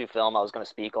number 2 film I was going to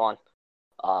speak on.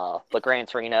 But Gran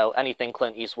Torino, anything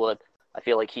Clint Eastwood, I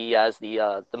feel like he has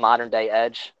the modern day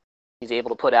edge. He's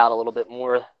able to put out a little bit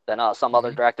more than some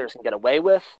other directors can get away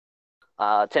with.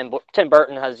 Tim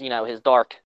Burton has, his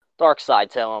dark side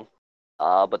to him.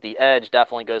 But the edge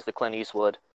definitely goes to Clint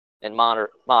Eastwood in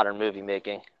modern movie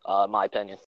making, in my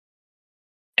opinion.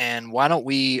 And why don't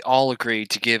we all agree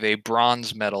to give a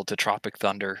bronze medal to Tropic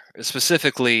Thunder,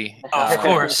 specifically? Of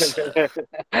course.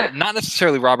 Not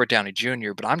necessarily Robert Downey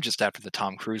Jr., but I'm just after the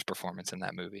Tom Cruise performance in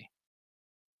that movie.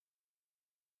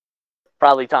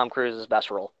 Probably Tom Cruise's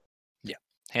best role. Yeah,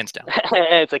 hands down.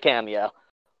 It's a cameo.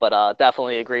 But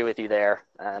definitely agree with you there.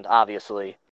 And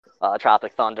obviously,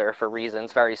 Tropic Thunder, for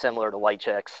reasons very similar to White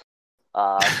Chicks.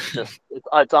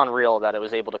 It's unreal that it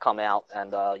was able to come out,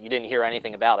 and you didn't hear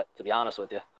anything about it, to be honest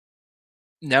with you.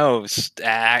 No,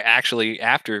 actually,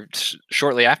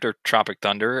 shortly after Tropic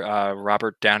Thunder,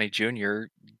 Robert Downey Jr.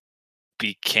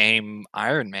 became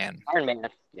Iron Man. Iron Man,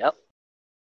 yep.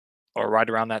 Or right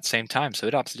around that same time, so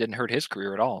it obviously didn't hurt his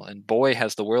career at all. And boy,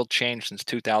 has the world changed since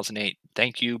 2008.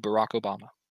 Thank you, Barack Obama.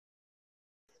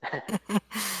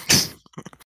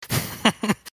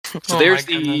 So there's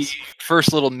the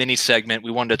first little mini segment.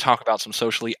 We wanted to talk about some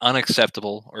socially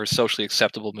unacceptable or socially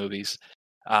acceptable movies.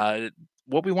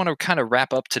 What we want to kind of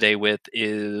wrap up today with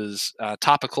is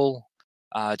topical.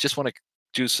 Just want to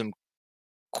do some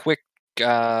quick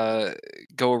go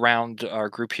around our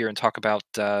group here and talk about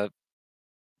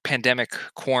pandemic,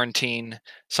 quarantine,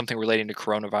 something relating to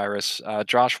coronavirus.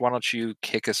 Josh, why don't you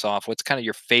kick us off? What's kind of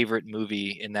your favorite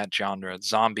movie in that genre?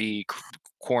 Zombie,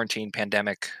 quarantine,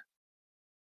 pandemic?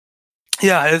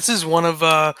 Yeah, this is one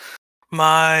of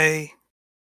my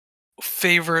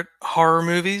favorite horror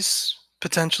movies,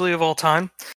 potentially, of all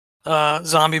time.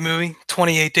 Zombie movie,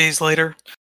 28 Days Later,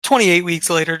 28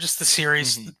 Weeks Later, just the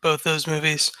series, both those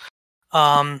movies.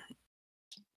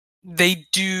 They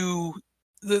do...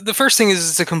 The first thing is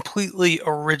it's a completely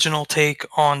original take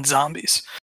on zombies,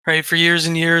 right? For years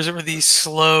and years, it were these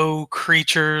slow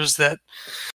creatures that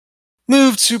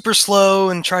moved super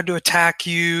slow and tried to attack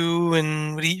you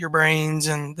and would eat your brains.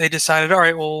 And they decided, all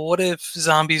right, well, what if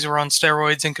zombies were on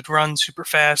steroids and could run super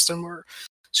fast and were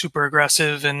super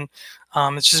aggressive? And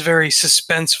it's just a very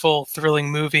suspenseful,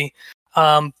 thrilling movie.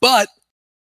 But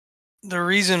the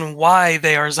reason why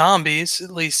they are zombies, at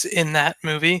least in that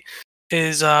movie,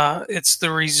 is it's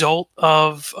the result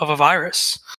of a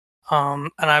virus. And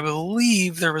I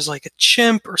believe there was like a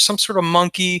chimp or some sort of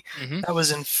monkey that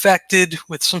was infected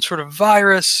with some sort of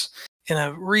virus in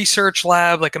a research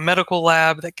lab, like a medical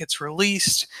lab, that gets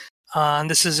released. And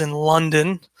this is in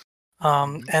London.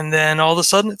 And then all of a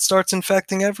sudden it starts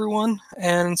infecting everyone.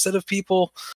 And instead of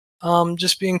people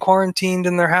just being quarantined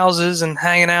in their houses and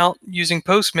hanging out using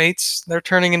Postmates, they're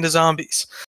turning into zombies.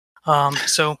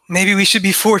 So maybe we should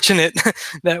be fortunate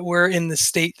that we're in the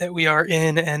state that we are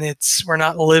in, and we're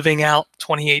not living out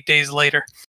 28 days later.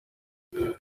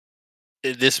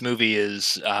 This movie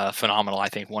is phenomenal. I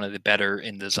think one of the better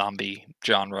in the zombie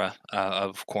genre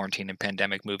of quarantine and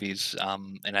pandemic movies.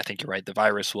 And I think you're right. The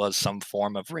virus was some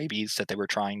form of rabies that they were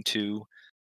trying to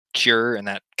cure, and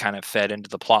that kind of fed into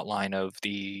the plot line of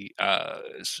the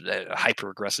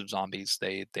hyper aggressive zombies.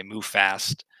 They move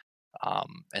fast.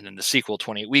 And then the sequel,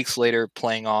 28 Weeks Later,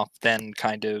 playing off then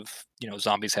kind of,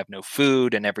 zombies have no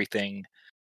food and everything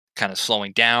kind of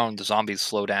slowing down. The zombies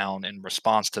slow down in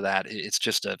response to that. It's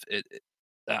just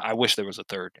I wish there was a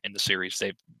third in the series.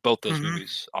 Both those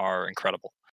movies are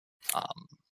incredible.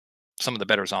 Some of the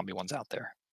better zombie ones out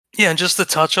there. Yeah, and just to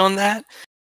touch on that,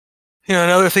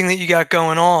 another thing that you got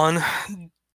going on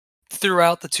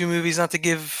throughout the two movies, not to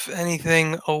give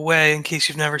anything away in case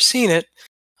you've never seen it,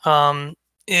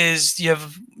 is you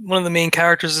have one of the main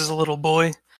characters is a little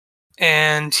boy,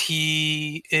 and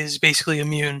he is basically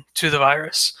immune to the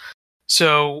virus.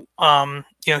 So,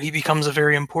 he becomes a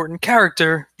very important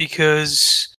character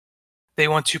because they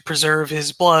want to preserve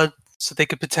his blood so they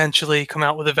could potentially come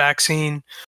out with a vaccine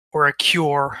or a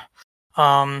cure.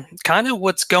 Kind of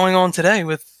what's going on today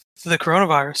with the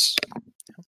coronavirus.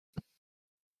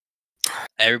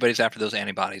 Everybody's after those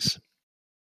antibodies.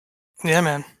 Yeah,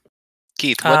 man.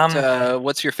 Keith,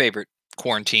 what's your favorite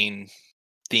quarantine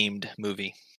themed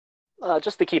movie?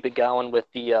 Just to keep it going with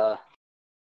the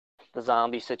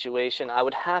zombie situation, I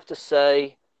would have to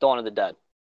say Dawn of the Dead.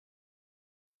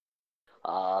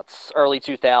 It's early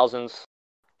 2000s.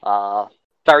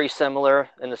 Very similar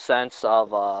in the sense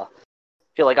of, I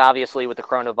feel like obviously with the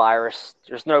coronavirus,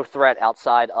 there's no threat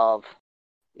outside of,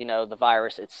 the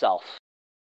virus itself.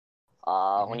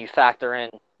 When you factor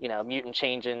in, mutant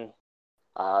changing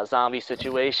zombie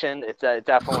situation, it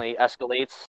definitely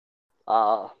escalates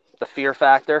the fear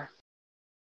factor.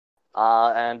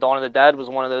 And Dawn of the Dead was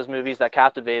one of those movies that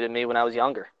captivated me when I was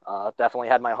younger. Definitely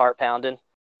had my heart pounding.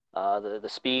 The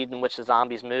speed in which the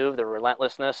zombies move, the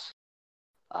relentlessness.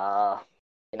 The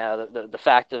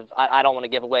fact of I don't want to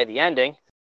give away the ending,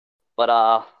 but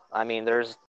I mean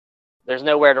there's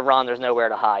nowhere to run, there's nowhere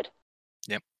to hide.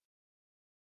 Yep.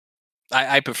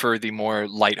 I prefer the more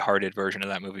lighthearted version of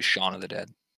that movie, Shaun of the Dead.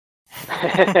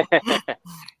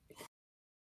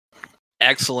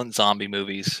 Excellent zombie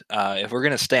movies. If we're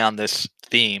gonna stay on this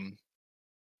theme,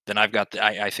 then I've got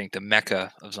I think the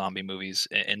mecca of zombie movies,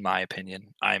 in my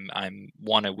opinion. I'm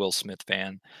one, a Will Smith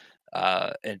fan,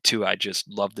 and two, I just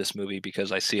love this movie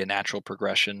because I see a natural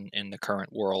progression in the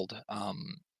current world.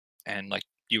 And like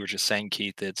you were just saying,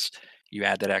 Keith, it's you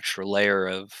add that extra layer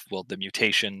of the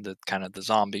mutation, the kind of the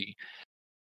zombie.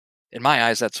 In my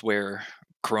eyes, that's where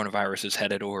coronavirus is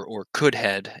headed or could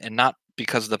head, and not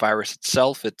because of the virus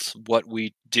itself. It's what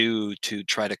we do to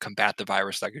try to combat the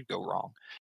virus that could go wrong.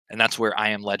 And that's where I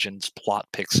Am Legend's plot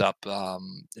picks up.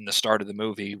 In the start of the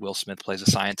movie, Will Smith plays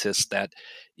a scientist that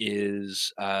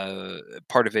is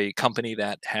part of a company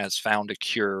that has found a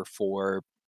cure for,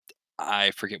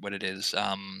 I forget what it is,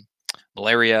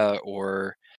 malaria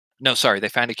or, no, sorry, they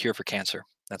found a cure for cancer.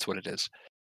 That's what it is.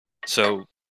 So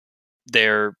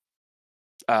they're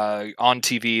on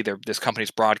TV, this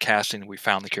company's broadcasting, we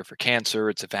found the cure for cancer.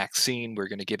 It's a vaccine. We're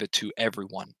going to give it to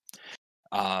everyone.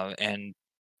 And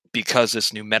because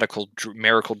this new miracle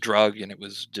drug, and it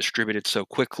was distributed so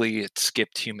quickly, it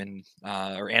skipped human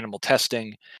or animal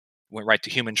testing, went right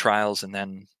to human trials, and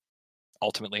then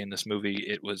ultimately in this movie,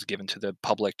 it was given to the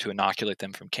public to inoculate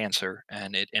them from cancer,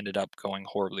 and it ended up going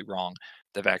horribly wrong.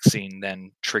 The vaccine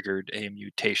then triggered a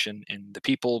mutation in the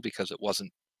people because it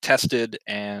wasn't tested,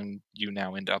 and you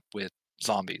now end up with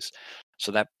zombies.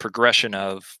 So that progression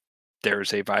of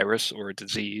there's a virus or a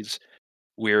disease,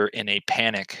 we're in a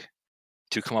panic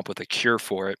to come up with a cure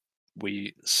for it.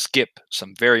 We skip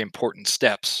some very important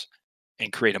steps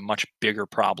and create a much bigger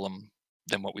problem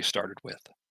than what we started with.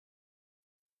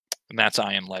 And that's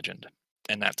I Am Legend.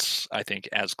 And that's, I think,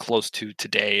 as close to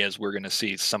today as we're going to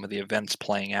see some of the events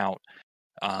playing out.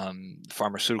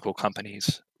 Pharmaceutical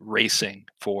companies racing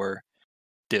for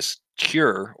this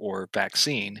cure or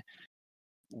vaccine.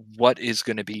 What is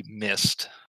going to be missed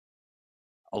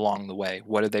along the way?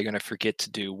 What are they going to forget to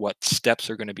do? What steps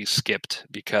are going to be skipped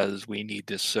because we need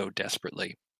this so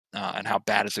desperately? And how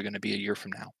bad is it going to be a year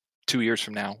from now, 2 years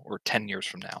from now, or 10 years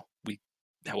from now?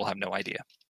 We'll have no idea.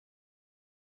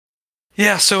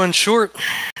 Yeah, so in short,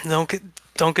 don't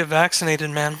get vaccinated,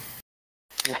 man.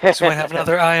 So we might have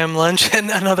another I Am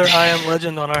Legend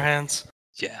on our hands.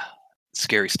 Yeah,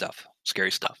 scary stuff.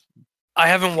 Scary stuff. I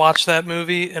haven't watched that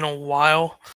movie in a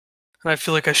while, and I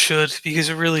feel like I should because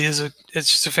it really is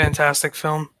it's just a fantastic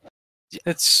film.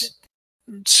 It's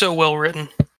so well written.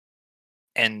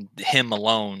 And him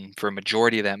alone for a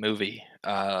majority of that movie,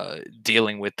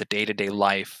 dealing with the day-to-day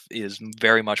life is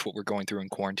very much what we're going through in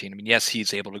quarantine. I mean, yes,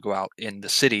 he's able to go out in the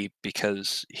city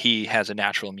because he has a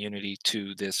natural immunity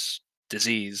to this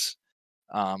disease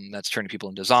that's turning people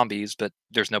into zombies, but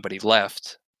there's nobody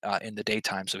left in the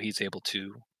daytime, so he's able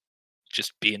to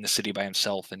just be in the city by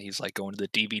himself, and he's like going to the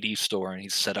DVD store and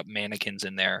he's set up mannequins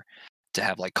in there to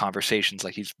have like conversations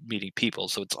like he's meeting people.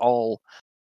 So it's all,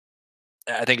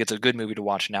 I think it's a good movie to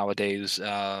watch nowadays,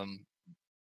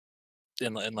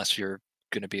 unless you're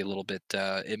going to be a little bit,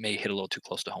 it may hit a little too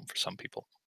close to home for some people.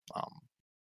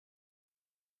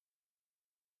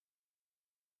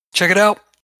 Check it out.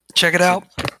 Check it out.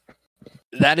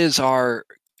 That is our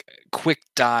quick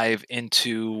dive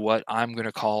into what I'm going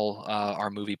to call our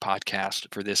movie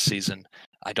podcast for this season.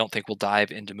 I don't think we'll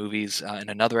dive into movies in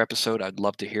another episode. I'd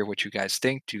love to hear what you guys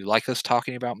think. Do you like us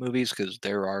talking about movies? Because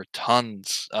there are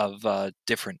tons of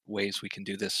different ways we can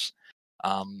do this.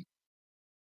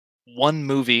 One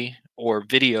movie or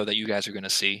video that you guys are going to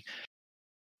see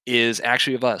is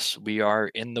actually of us. We are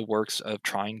in the works of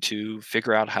trying to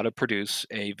figure out how to produce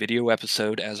a video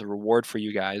episode as a reward for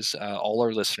you guys, all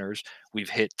our listeners. We've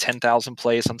hit 10,000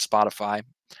 plays on Spotify.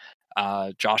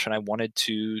 Josh and I wanted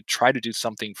to try to do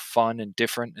something fun and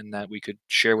different and that we could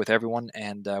share with everyone.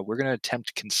 And we're going to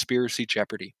attempt Conspiracy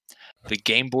Jeopardy. The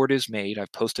game board is made.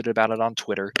 I've posted about it on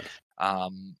Twitter.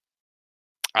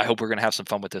 I hope we're going to have some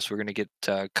fun with this. We're going to get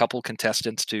a couple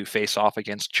contestants to face off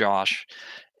against Josh,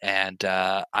 and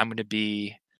I'm going to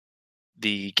be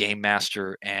the game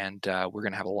master, and we're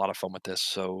going to have a lot of fun with this.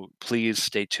 So please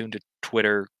stay tuned to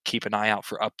Twitter. Keep an eye out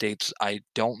for updates. I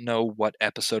don't know what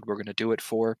episode we're going to do it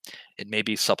for. It may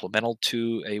be supplemental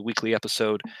to a weekly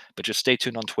episode, but just stay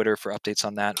tuned on Twitter for updates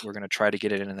on that. We're going to try to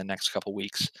get it in the next couple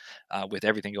weeks. With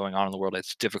everything going on in the world,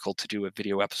 it's difficult to do a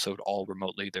video episode all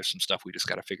remotely. There's some stuff we just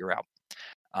got to figure out.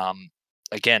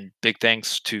 Again, big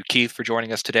thanks to Keith for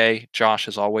joining us today. Josh,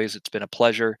 as always, it's been a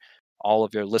pleasure. All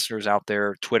of your listeners out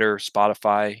there, Twitter,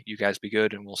 Spotify, you guys be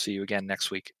good, and we'll see you again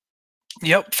next week.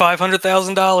 Yep,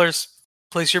 $500,000.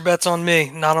 Place your bets on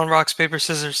me, not on rocks, paper,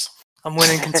 scissors. I'm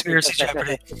winning Conspiracy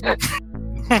Jeopardy.